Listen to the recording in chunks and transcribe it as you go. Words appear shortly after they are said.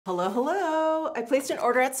Hello, hello. I placed an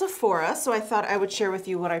order at Sephora, so I thought I would share with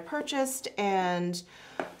you what I purchased and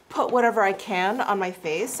put whatever I can on my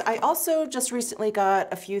face. I also just recently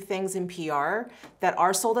got a few things in PR that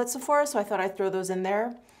are sold at Sephora, so I thought I'd throw those in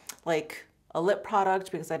there, like a lip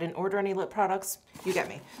product because I didn't order any lip products. You get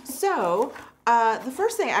me. So the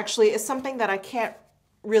first thing actually is something that I can't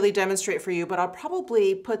really demonstrate for you, but I'll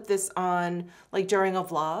probably put this on like during a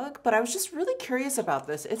vlog, but I was just really curious about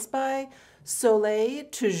this. It's by Soleil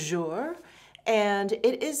Toujours, and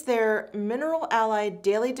it is their Mineral Allied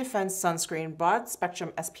Daily Defense Sunscreen Broad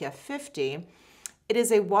Spectrum SPF 50. It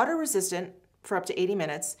is a water resistant for up to 80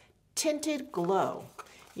 minutes, tinted glow.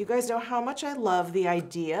 You guys know how much I love the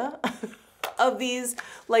idea of these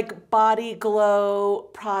like body glow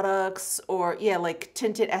products or like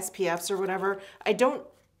tinted SPFs or whatever. I don't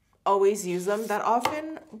always use them that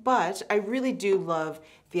often, but I really do love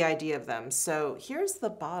the idea of them. So here's the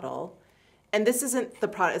bottle. And this isn't the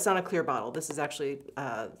product, it's not a clear bottle. This is actually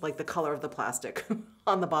like the color of the plastic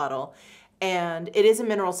on the bottle. And it is a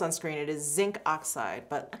mineral sunscreen. It is zinc oxide,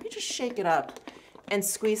 but let me just shake it up and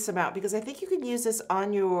squeeze some out because I think you can use this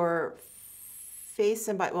on your face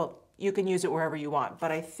and body. Well, you can use it wherever you want,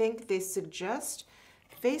 but I think they suggest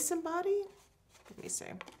face and body. Let me see.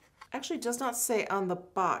 Actually does not say on the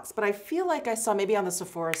box, but I feel like I saw maybe on the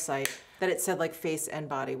Sephora site that it said like face and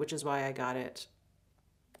body, which is why I got it.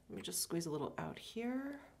 Let me just squeeze a little out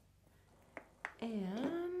here.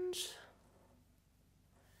 And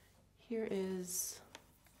here is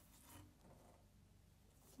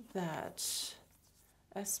that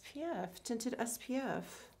SPF, tinted SPF.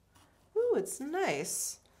 Ooh, it's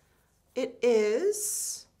nice. It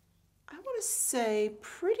is, I want to say,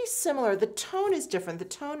 pretty similar. The tone is different. The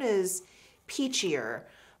tone is peachier,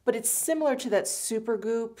 but it's similar to that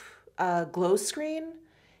Supergoop glow screen.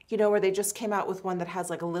 You know, where they just came out with one that has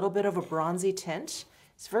like a little bit of a bronzy tint.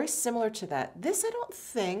 It's very similar to that. This, I don't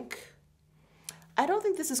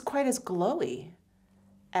think this is quite as glowy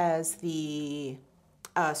as the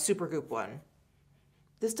Supergoop one.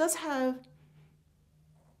 This does have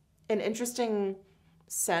an interesting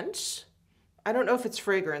scent. I don't know if it's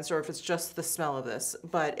fragrance or if it's just the smell of this,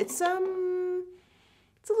 but it's a little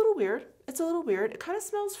weird. It's a little weird. It kind of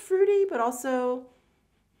smells fruity, but also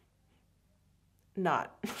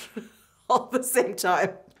not all at the same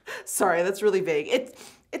time. Sorry, that's really vague. It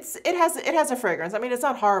has a fragrance. I mean, it's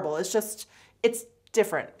not horrible. It's just, it's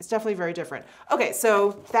different. It's definitely very different. Okay,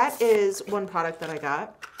 so that is one product that I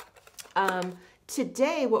got.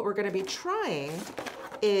 Today, what we're going to be trying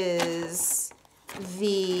is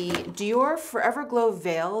the Dior Forever Glow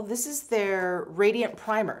Veil. This is their Radiant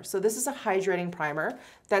Primer. So this is a hydrating primer.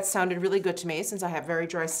 That sounded really good to me since I have very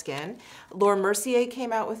dry skin. Laura Mercier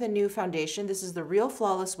came out with a new foundation. This is the Real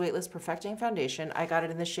Flawless Weightless Perfecting Foundation. I got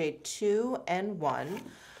it in the shade 2 and 1.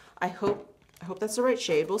 I hope that's the right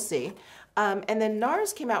shade. We'll see. And then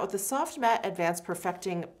Nars came out with the Soft Matte Advanced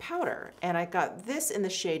Perfecting Powder. And I got this in the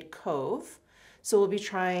shade Cove. So we'll be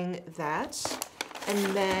trying that. And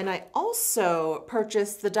then I also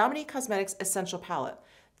purchased the Dominique Cosmetics Essential Palette.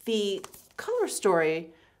 The color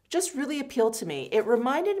story just really appealed to me. It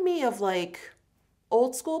reminded me of like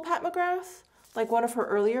old school Pat McGrath, like one of her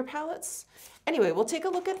earlier palettes. Anyway, we'll take a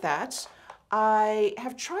look at that. I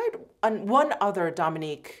have tried one other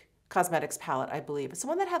Dominique Cosmetics palette, I believe. It's the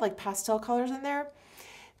one that had like pastel colors in there.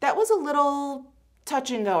 That was a little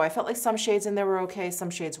touch and go. I felt like some shades in there were okay,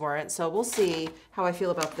 some shades weren't. So we'll see how I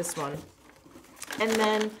feel about this one. And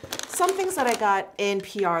then some things that I got in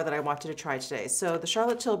PR that I wanted to try today. So the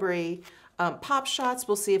Charlotte Tilbury Pop Shots,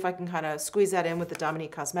 we'll see if I can kind of squeeze that in with the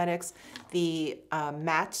Dominique Cosmetics. The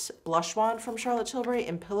matte blush wand from Charlotte Tilbury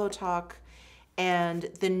in Pillow Talk. And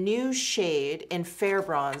the new shade in Fair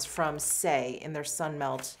Bronze from Say in their Sun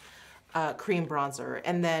Melt cream bronzer.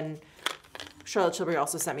 And then Charlotte Tilbury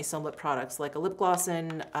also sent me some lip products like a lip gloss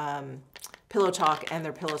in Pillow Talk and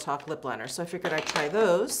their Pillow Talk lip liner. So I figured I'd try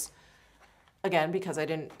those. Again, because I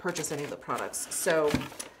didn't purchase any lip products. So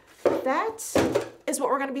that is what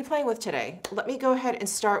we're going to be playing with today. Let me go ahead and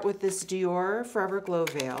start with this Dior Forever Glow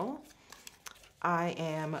Veil. I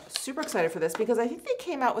am super excited for this because I think they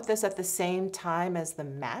came out with this at the same time as the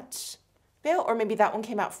matte veil, or maybe that one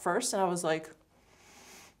came out first and I was like,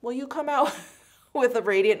 will you come out with a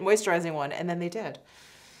radiant moisturizing one? And then they did.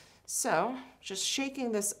 So just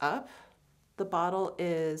shaking this up. The bottle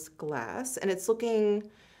is glass and it's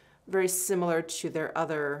looking very similar to their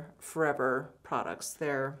other Forever products.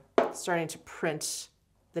 They're starting to print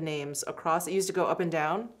the names across. It used to go up and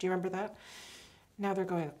down. Do you remember that? Now they're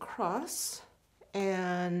going across.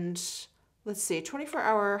 And let's see,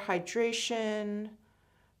 24-hour hydration. I'm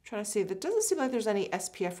trying to see, that doesn't seem like there's any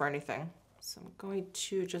SPF or anything. So I'm going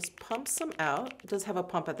to just pump some out. It does have a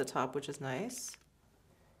pump at the top, which is nice.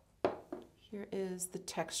 Here is the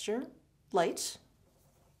texture. Light.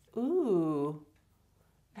 Ooh.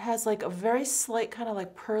 It has like a very slight kind of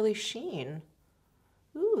like pearly sheen.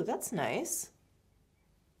 Ooh, that's nice.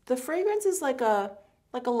 The fragrance is like a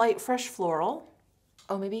light fresh floral.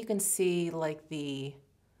 Oh, maybe you can see like the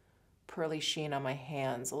pearly sheen on my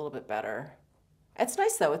hands a little bit better. It's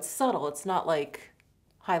nice though, it's subtle. It's not like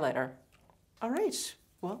highlighter. All right,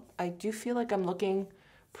 well, I do feel like I'm looking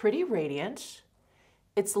pretty radiant.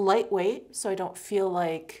 It's lightweight, so I don't feel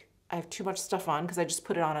like I have too much stuff on because I just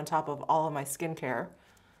put it on top of all of my skincare.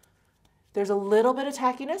 There's a little bit of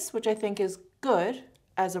tackiness, which I think is good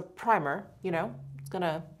as a primer, you know? It's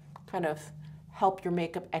gonna kind of help your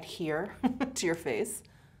makeup adhere to your face.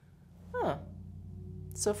 Huh.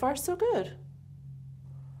 So far, so good.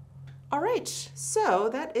 All right, so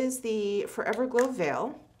that is the Forever Glow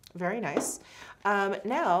Veil. Very nice.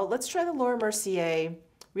 Now, let's try the Laura Mercier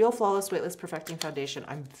Real Flawless Weightless Perfecting Foundation.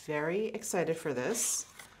 I'm very excited for this.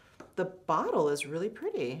 The bottle is really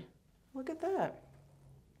pretty. Look at that.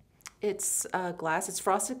 It's glass, it's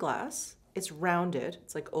frosted glass. It's rounded,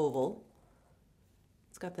 it's like oval.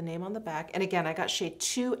 It's got the name on the back. And again, I got shade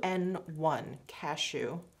 2N1,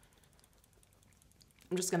 Cashew.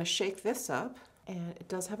 I'm just gonna shake this up, and it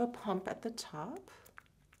does have a pump at the top.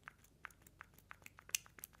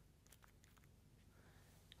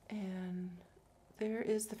 And there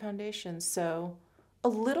is the foundation. So a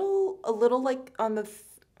little like on the,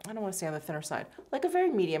 I don't want to say on the thinner side, like a very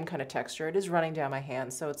medium kind of texture. It is running down my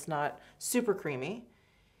hand, so it's not super creamy.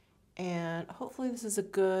 And hopefully this is a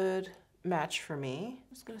good match for me.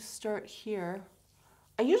 I'm just gonna start here.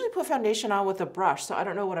 I usually put foundation on with a brush, so I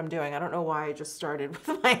don't know what I'm doing. I don't know why I just started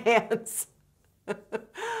with my hands.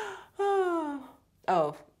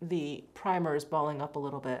 Oh, the primer is balling up a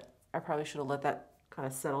little bit. I probably should have let that kind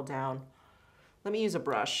of settle down. Let me use a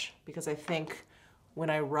brush because I think when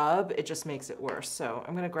I rub, it just makes it worse. So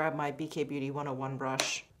I'm gonna grab my BK Beauty 101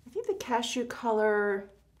 brush. I think the cashew color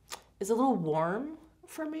is a little warm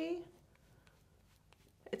for me.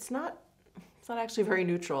 It's not actually very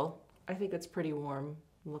neutral. I think it's pretty warm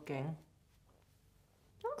looking.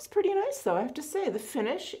 It looks pretty nice though, I have to say. The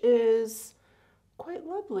finish is quite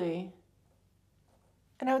lovely.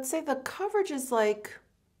 And I would say the coverage is like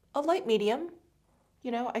a light medium.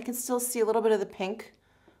 You know, I can still see a little bit of the pink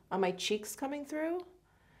on my cheeks coming through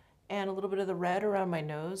and a little bit of the red around my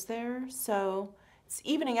nose there. So it's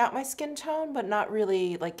evening out my skin tone, but not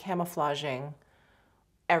really like camouflaging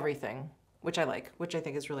everything, which I like, which I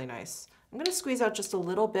think is really nice. I'm gonna squeeze out just a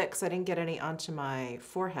little bit because I didn't get any onto my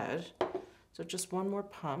forehead. So just one more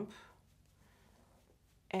pump.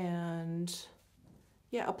 And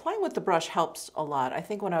yeah, applying with the brush helps a lot. I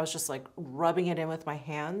think when I was just like rubbing it in with my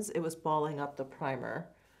hands, it was balling up the primer,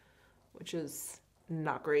 which is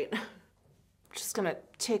not great. Just gonna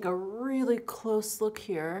take a really close look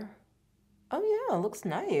here. Oh yeah, looks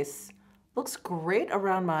nice. Looks great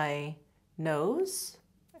around my nose,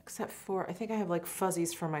 except for, I think I have like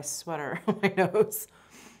fuzzies from my sweater on my nose.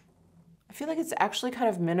 I feel like it's actually kind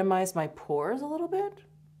of minimized my pores a little bit.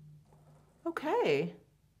 Okay.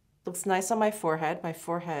 Looks nice on my forehead. My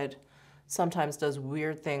forehead sometimes does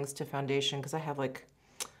weird things to foundation because I have like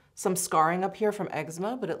some scarring up here from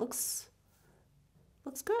eczema, but it looks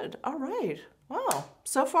good. All right. Wow.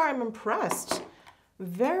 So far I'm impressed.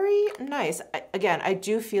 Very nice. Again, I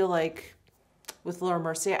do feel like with Laura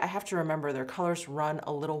Mercier, I have to remember their colors run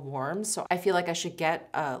a little warm. So I feel like I should get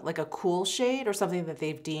like a cool shade or something that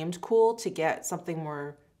they've deemed cool to get something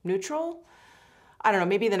more neutral. I don't know,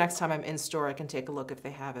 maybe the next time I'm in store, I can take a look if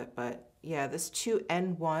they have it. But yeah, this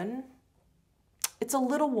 2N1, it's a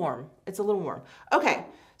little warm. It's a little warm. Okay,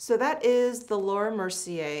 so that is the Laura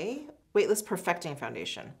Mercier Weightless Perfecting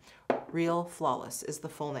Foundation. Real Flawless is the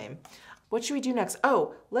full name. What should we do next?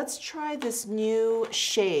 Oh, let's try this new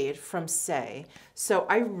shade from Saie. So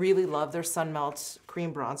I really love their Sun Melt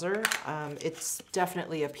Cream Bronzer. It's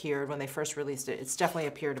definitely appeared when they first released it. It's definitely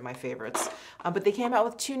appeared in my favorites. But they came out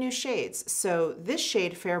with 2 new shades. So this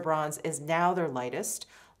shade, Fair Bronze, is now their lightest.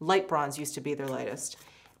 Light Bronze used to be their lightest.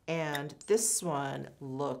 And this one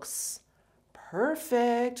looks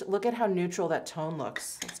perfect. Look at how neutral that tone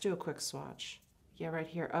looks. Let's do a quick swatch. Yeah, right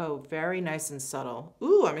here. Oh, very nice and subtle.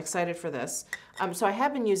 Ooh, I'm excited for this. So I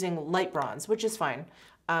have been using light bronze, which is fine.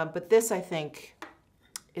 But this, I think,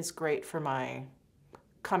 is great for my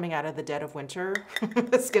coming out of the dead of winter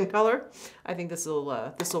skin color. I think this will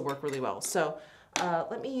work really well. So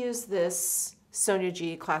let me use this Sonia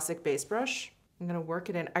G Classic Base Brush. I'm gonna work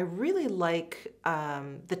it in. I really like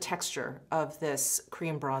the texture of this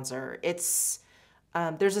cream bronzer. It's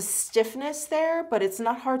There's a stiffness there, but it's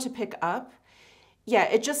not hard to pick up. Yeah,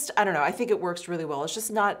 it just, I don't know, I think it works really well. It's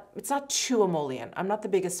just not, it's not too emollient. I'm not the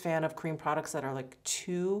biggest fan of cream products that are like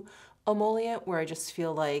too emollient, where I just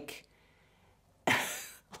feel like,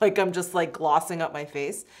 like I'm just like glossing up my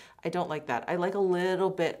face. I don't like that. I like a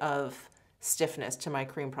little bit of stiffness to my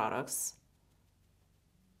cream products.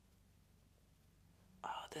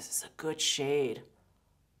 Oh, this is a good shade.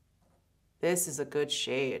 This is a good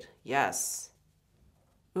shade, yes.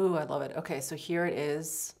 Ooh, I love it. Okay, so here it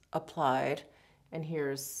is applied, and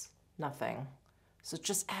here's nothing. So it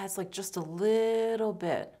just adds like just a little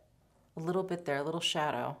bit there, a little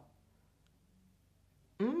shadow.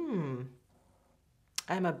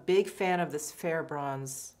 I'm a big fan of this fair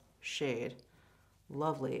bronze shade.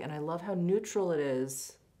 Lovely, and I love how neutral it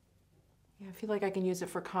is. Yeah, I feel like I can use it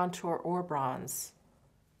for contour or bronze.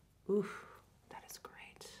 Ooh, that is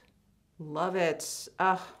great. Love it.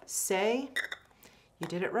 Say, you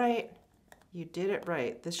did it right. You did it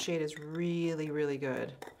right. This shade is really, really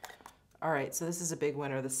good. All right, so this is a big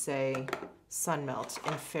winner, the Say Sun Melt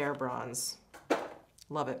in Fair Bronze.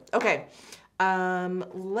 Love it. Okay,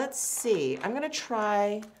 let's see. I'm gonna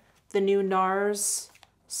try the new Nars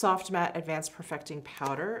Soft Matte Advanced Perfecting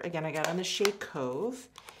Powder. Again, I got it in the shade Cove.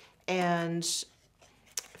 And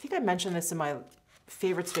I think I mentioned this in my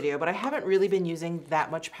favorites video, but I haven't really been using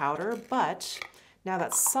that much powder. But now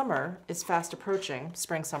that summer is fast approaching,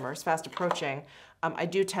 spring, summer is fast approaching, I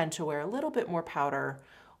do tend to wear a little bit more powder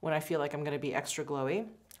when I feel like I'm gonna be extra glowy,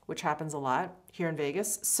 which happens a lot here in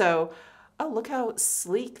Vegas. So, oh, look how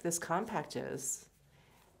sleek this compact is.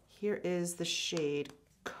 Here is the shade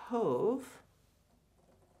Cove.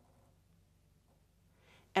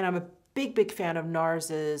 And I'm a big, big fan of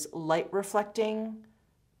Nars's light reflecting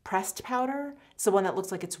pressed powder. It's the one that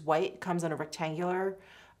looks like it's white, comes in a rectangular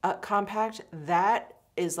compact. That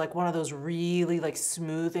is like one of those really like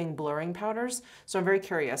smoothing, blurring powders. So I'm very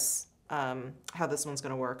curious how this one's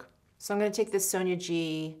gonna work. So I'm gonna take this Sonia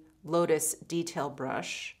G Lotus detail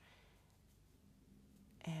brush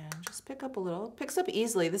and just pick up a little. It picks up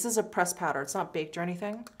easily. This is a pressed powder. It's not baked or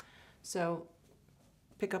anything. So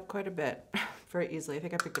pick up quite a bit very easily. I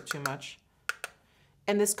think I picked up too much.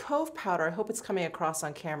 And this Cove powder, I hope it's coming across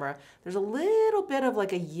on camera. There's a little bit of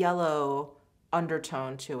like a yellow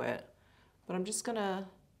undertone to it, but I'm just gonna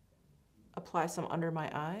apply some under my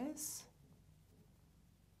eyes.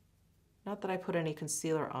 Not that I put any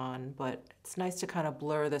concealer on, but it's nice to kind of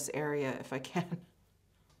blur this area if I can.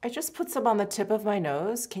 I just put some on the tip of my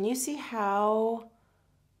nose. Can you see how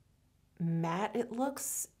matte it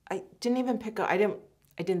looks? I didn't even pick up, I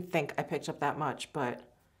didn't think I picked up that much, but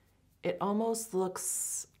it almost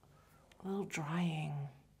looks a little drying.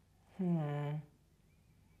 And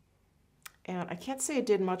I can't say it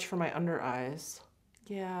did much for my under eyes.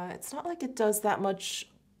 Yeah, it's not like it does that much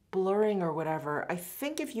blurring or whatever. I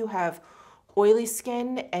think if you have oily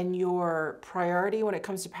skin and your priority when it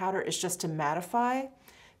comes to powder is just to mattify,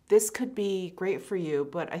 this could be great for you.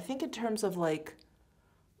 But I think in terms of like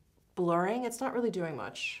blurring, it's not really doing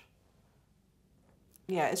much.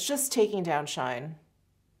 Yeah, it's just taking down shine.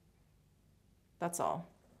 That's all.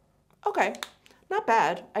 Okay, not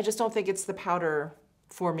bad. I just don't think it's the powder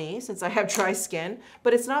for me since I have dry skin,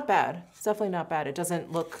 but it's not bad. It's definitely not bad. It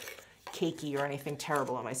doesn't look cakey or anything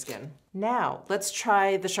terrible on my skin. Now, let's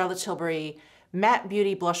try the Charlotte Tilbury Matte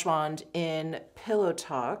Beauty Blush Wand in Pillow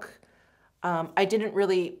Talk. I didn't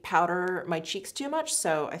really powder my cheeks too much,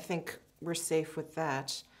 so I think we're safe with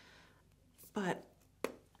that. But,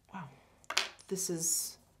 wow, this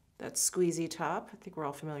is that squeezy top. I think we're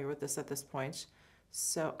all familiar with this at this point.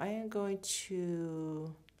 So I am going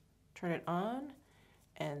to turn it on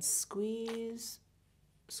and squeeze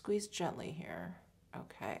gently here.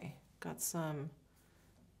 Okay, got some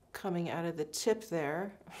coming out of the tip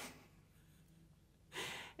there.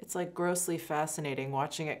 It's like grossly fascinating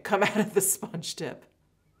watching it come out of the sponge tip.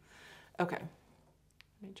 Okay,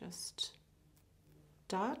 let me just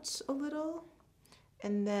dot a little.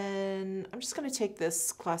 And then I'm just gonna take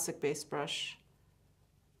this classic base brush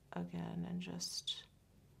again and just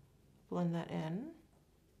blend that in.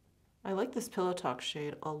 I like this Pillow Talk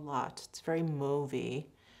shade a lot. It's very mauvey,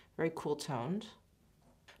 very cool toned.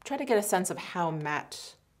 Try to get a sense of how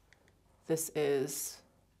matte this is.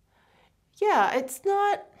 Yeah, it's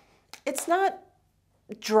not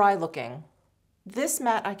dry looking. This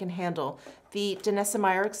matte I can handle. The Danessa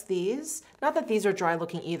Myricks, these, not that these are dry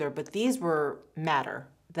looking either, but these were matter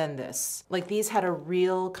than this. Like these had a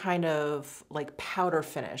real kind of like powder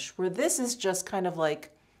finish, where this is just kind of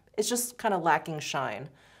like, it's just kind of lacking shine,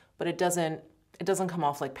 but it doesn't come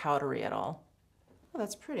off like powdery at all. Oh,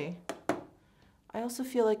 that's pretty. I also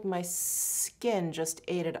feel like my skin just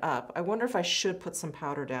ate it up. I wonder if I should put some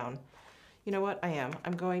powder down. You know what? I am.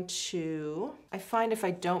 I'm going to... I find if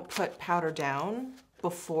I don't put powder down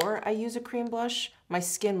before I use a cream blush, my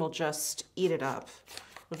skin will just eat it up.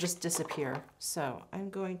 Will just disappear. So I'm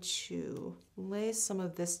going to lay some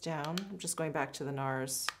of this down. I'm just going back to the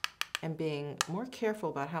Nars and being more careful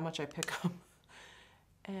about how much I pick up.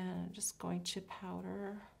 And I'm just going to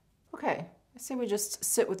powder. Okay, I say we just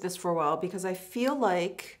sit with this for a while because I feel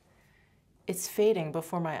like it's fading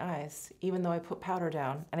before my eyes, even though I put powder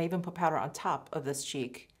down, and I even put powder on top of this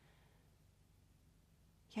cheek.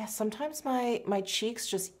 Yeah, sometimes my cheeks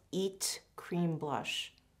just eat cream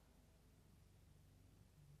blush.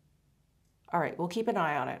 All right, we'll keep an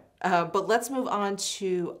eye on it. But let's move on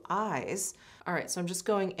to eyes. All right, so I'm just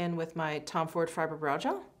going in with my Tom Ford Fiber Brow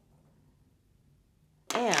Gel.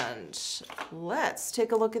 And let's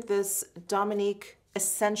take a look at this Dominique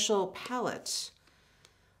Essential Palette.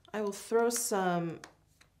 I will throw some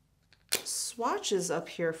swatches up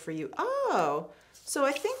here for you. Oh, so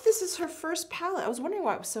I think this is her first palette. I was wondering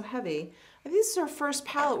why it was so heavy. I think this is her first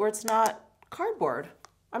palette where it's not cardboard.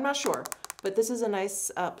 I'm not sure, but this is a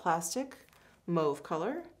nice plastic mauve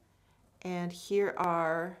color. And here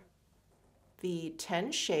are the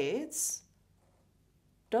 10 shades.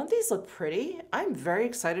 Don't these look pretty? I'm very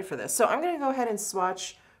excited for this. So I'm gonna go ahead and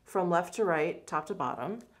swatch from left to right, top to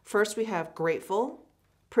bottom. First we have Grateful,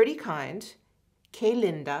 Pretty Kind, Que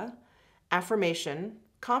Linda, Affirmation,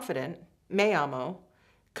 Confident, Me Amo,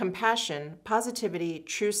 Compassion, Positivity,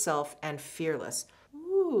 True Self, and Fearless.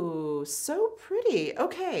 Ooh, so pretty.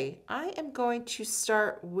 Okay, I am going to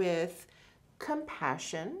start with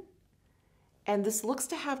Compassion. And this looks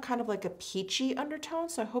to have kind of like a peachy undertone,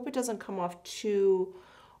 so I hope it doesn't come off too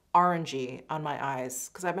orangey on my eyes,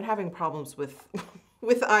 because I've been having problems with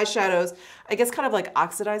with eyeshadows, I guess kind of like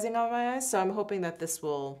oxidizing on my eyes, so I'm hoping that this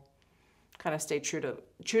will kind of stay true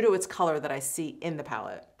to its color that I see in the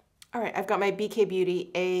palette. All right, I've got my BK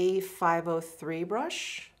Beauty A503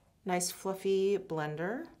 brush. Nice fluffy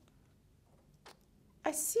blender.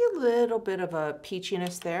 I see a little bit of a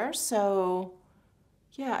peachiness there, so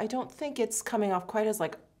yeah, I don't think it's coming off quite as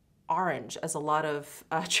like orange as a lot of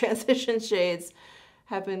transition shades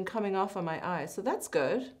have been coming off on my eyes, so that's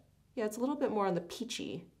good. Yeah, it's a little bit more on the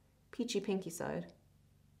peachy pinky side.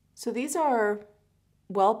 So these are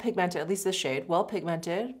well pigmented, at least this shade, well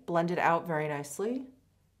pigmented, blended out very nicely.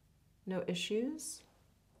 No issues.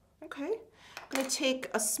 Okay, I'm gonna take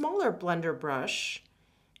a smaller blender brush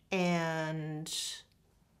and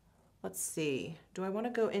let's see, do I wanna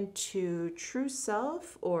go into True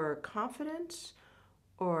Self or Confident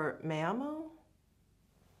or Me Amo?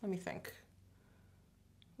 Let me think.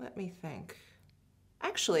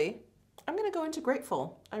 Actually, I'm gonna go into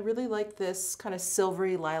Grateful. I really like this kind of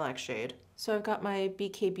silvery lilac shade. So I've got my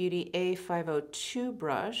BK Beauty A502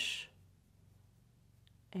 brush,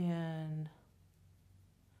 and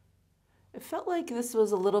it felt like this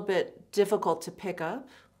was a little bit difficult to pick up,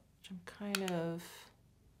 which I'm kind of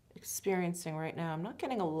experiencing right now. I'm not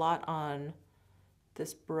getting a lot on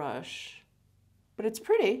this brush, but it's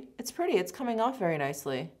pretty. It's pretty. It's coming off very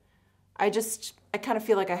nicely. I kind of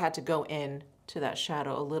feel like I had to go in to that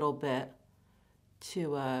shadow a little bit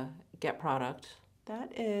to get product.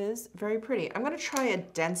 That is very pretty. I'm gonna try a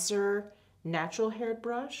denser natural haired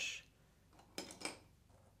brush.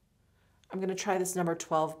 I'm gonna try this number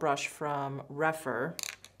 12 brush from Refer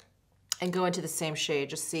and go into the same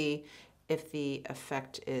shade, just see if the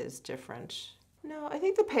effect is different. No, I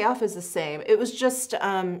think the payoff is the same. It was just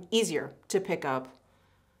easier to pick up.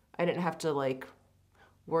 I didn't have to like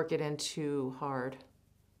work it in too hard.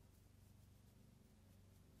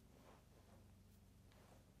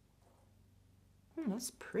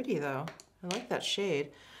 That's pretty though. I like that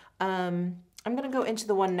shade. I'm gonna go into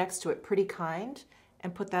the one next to it, Pretty Kind,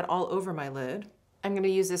 and put that all over my lid. I'm gonna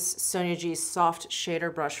use this Sonia G soft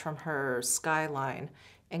shader brush from her Skyline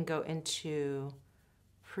and go into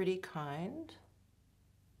Pretty Kind.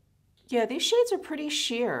 Yeah, these shades are pretty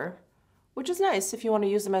sheer, which is nice if you want to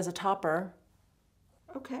use them as a topper.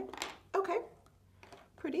 Okay, okay,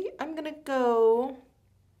 pretty. I'm gonna go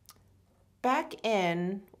back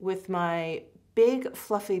in with my big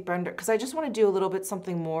fluffy blender because I just want to do a little bit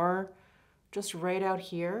something more just right out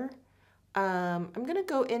here. I'm gonna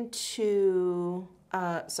go into,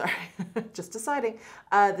 sorry, just deciding,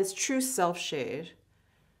 this True Self shade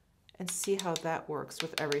and see how that works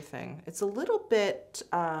with everything. It's a little bit,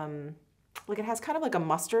 like it has kind of like a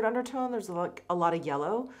mustard undertone. There's like a lot of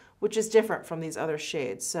yellow, which is different from these other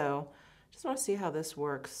shades. So just want to see how this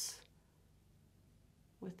works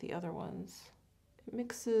with the other ones. It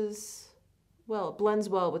mixes well, it blends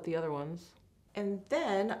well with the other ones. And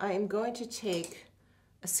then I am going to take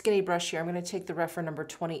a skinny brush here. I'm going to take the Rephr number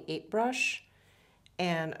 28 brush,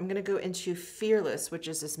 and I'm going to go into Fearless, which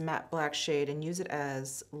is this matte black shade, and use it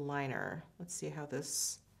as liner. Let's see how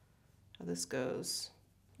this goes.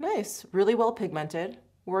 Nice, really well pigmented.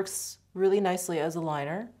 Works really nicely as a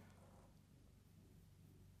liner.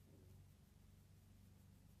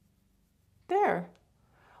 There.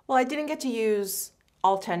 Well, I didn't get to use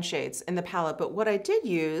all 10 shades in the palette, but what I did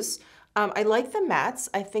use, I like the mattes.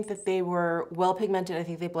 I think that they were well pigmented. I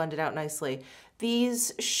think they blended out nicely.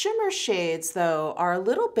 These shimmer shades, though, are a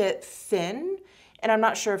little bit thin, and I'm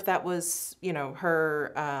not sure if that was, you know,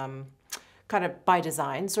 her kind of by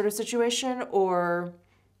design sort of situation, or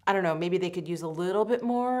I don't know, maybe they could use a little bit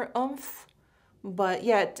more oomph. But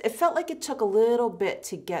yeah, it felt like it took a little bit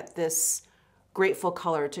to get this grateful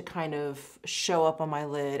color to kind of show up on my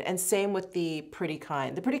lid. And same with the Pretty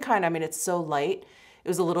Kind. The Pretty Kind, I mean, it's so light. It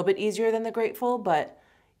was a little bit easier than the Grateful, but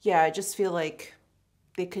yeah, I just feel like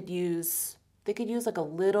they could use like a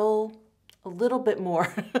little bit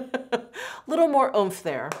more, a little more oomph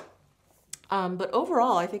there. But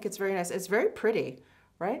overall, I think it's very nice. It's very pretty,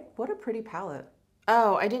 right? What a pretty palette.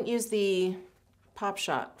 Oh, I didn't use the Pop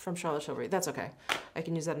Shot from Charlotte Tilbury. That's okay. I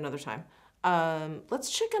can use that another time. Let's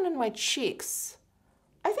check in my cheeks.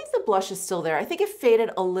 I think the blush is still there. I think it faded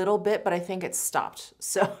a little bit, but I think it stopped.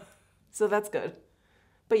 So that's good.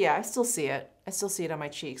 But yeah, I still see it. I still see it on my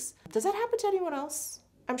cheeks. Does that happen to anyone else?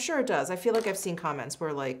 I'm sure it does. I feel like I've seen comments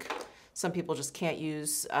where like some people just can't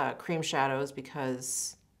use cream shadows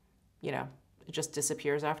because, you know, it just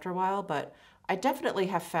disappears after a while. But I definitely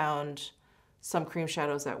have found some cream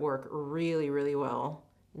shadows that work really, really well.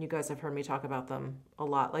 And you guys have heard me talk about them a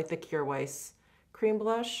lot, like the Kjær Weis cream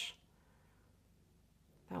blush.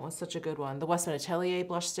 That one's such a good one. The Westman Atelier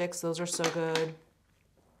blush sticks, those are so good.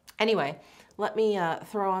 Anyway, let me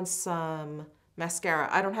throw on some mascara.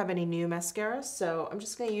 I don't have any new mascara, so I'm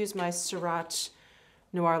just gonna use my Surratt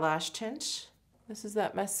Noir Lash Tint. This is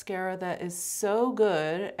that mascara that is so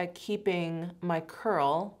good at keeping my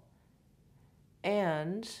curl,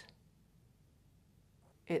 and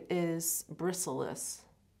it is bristleless.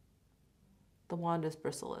 The wand is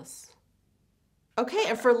bristleless. Okay,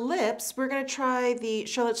 and for lips, we're gonna try the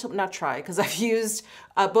Charlotte Tilbury, not try, because I've used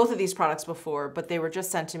both of these products before, but they were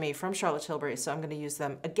just sent to me from Charlotte Tilbury, so I'm gonna use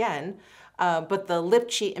them again. But the Lip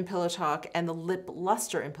Cheat in Pillow Talk and the Lip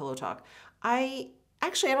Luster in Pillow Talk. I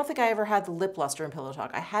don't think I ever had the Lip Luster in Pillow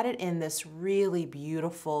Talk. I had it in this really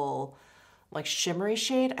beautiful, like shimmery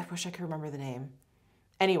shade. I wish I could remember the name.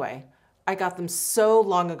 Anyway, I got them so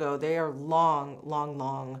long ago. They are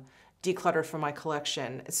long decluttered from my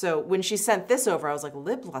collection. So when she sent this over, I was like,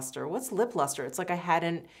 lip luster? What's lip luster? It's like I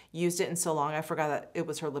hadn't used it in so long, I forgot that it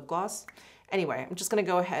was her lip gloss. Anyway, I'm just gonna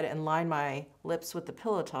go ahead and line my lips with the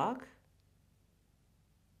Pillow Talk.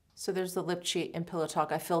 So there's the Lip Cheat in Pillow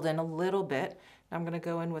Talk. I filled in a little bit. Now I'm gonna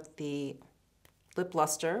go in with the Lip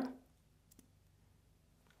Luster.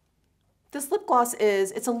 This lip gloss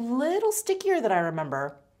it's a little stickier than I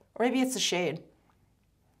remember, or maybe it's the shade.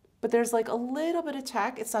 But there's like a little bit of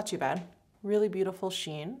tack. It's not too bad. Really beautiful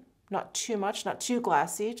sheen. Not too much, not too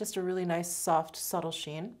glassy, just a really nice, soft, subtle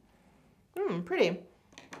sheen. Pretty.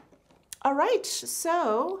 All right,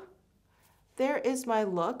 so there is my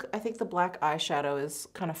look. I think the black eyeshadow is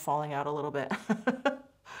kind of falling out a little bit.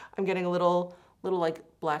 I'm getting a little like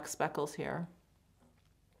black speckles here.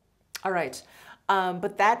 All right,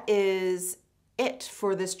 but that is it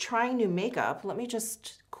for this trying new makeup. Let me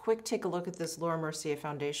just quick take a look at this Laura Mercier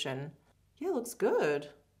foundation. Yeah, it looks good.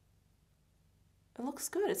 It looks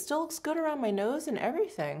good. It still looks good around my nose and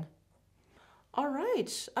everything. All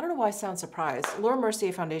right. I don't know why I sound surprised. Laura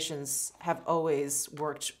Mercier foundations have always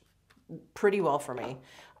worked pretty well for me,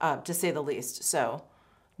 to say the least. So,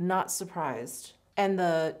 not surprised. And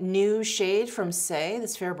the new shade from Say,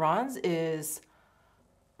 this Fair Bronze, is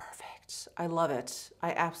perfect. I love it.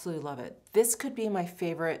 I absolutely love it. This could be my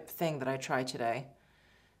favorite thing that I tried today.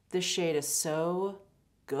 This shade is so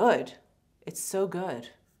good. It's so good.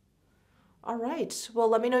 All right, well,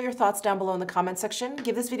 let me know your thoughts down below in the comment section.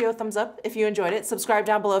 Give this video a thumbs up if you enjoyed it. Subscribe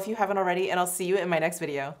down below if you haven't already, and I'll see you in my next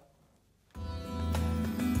video.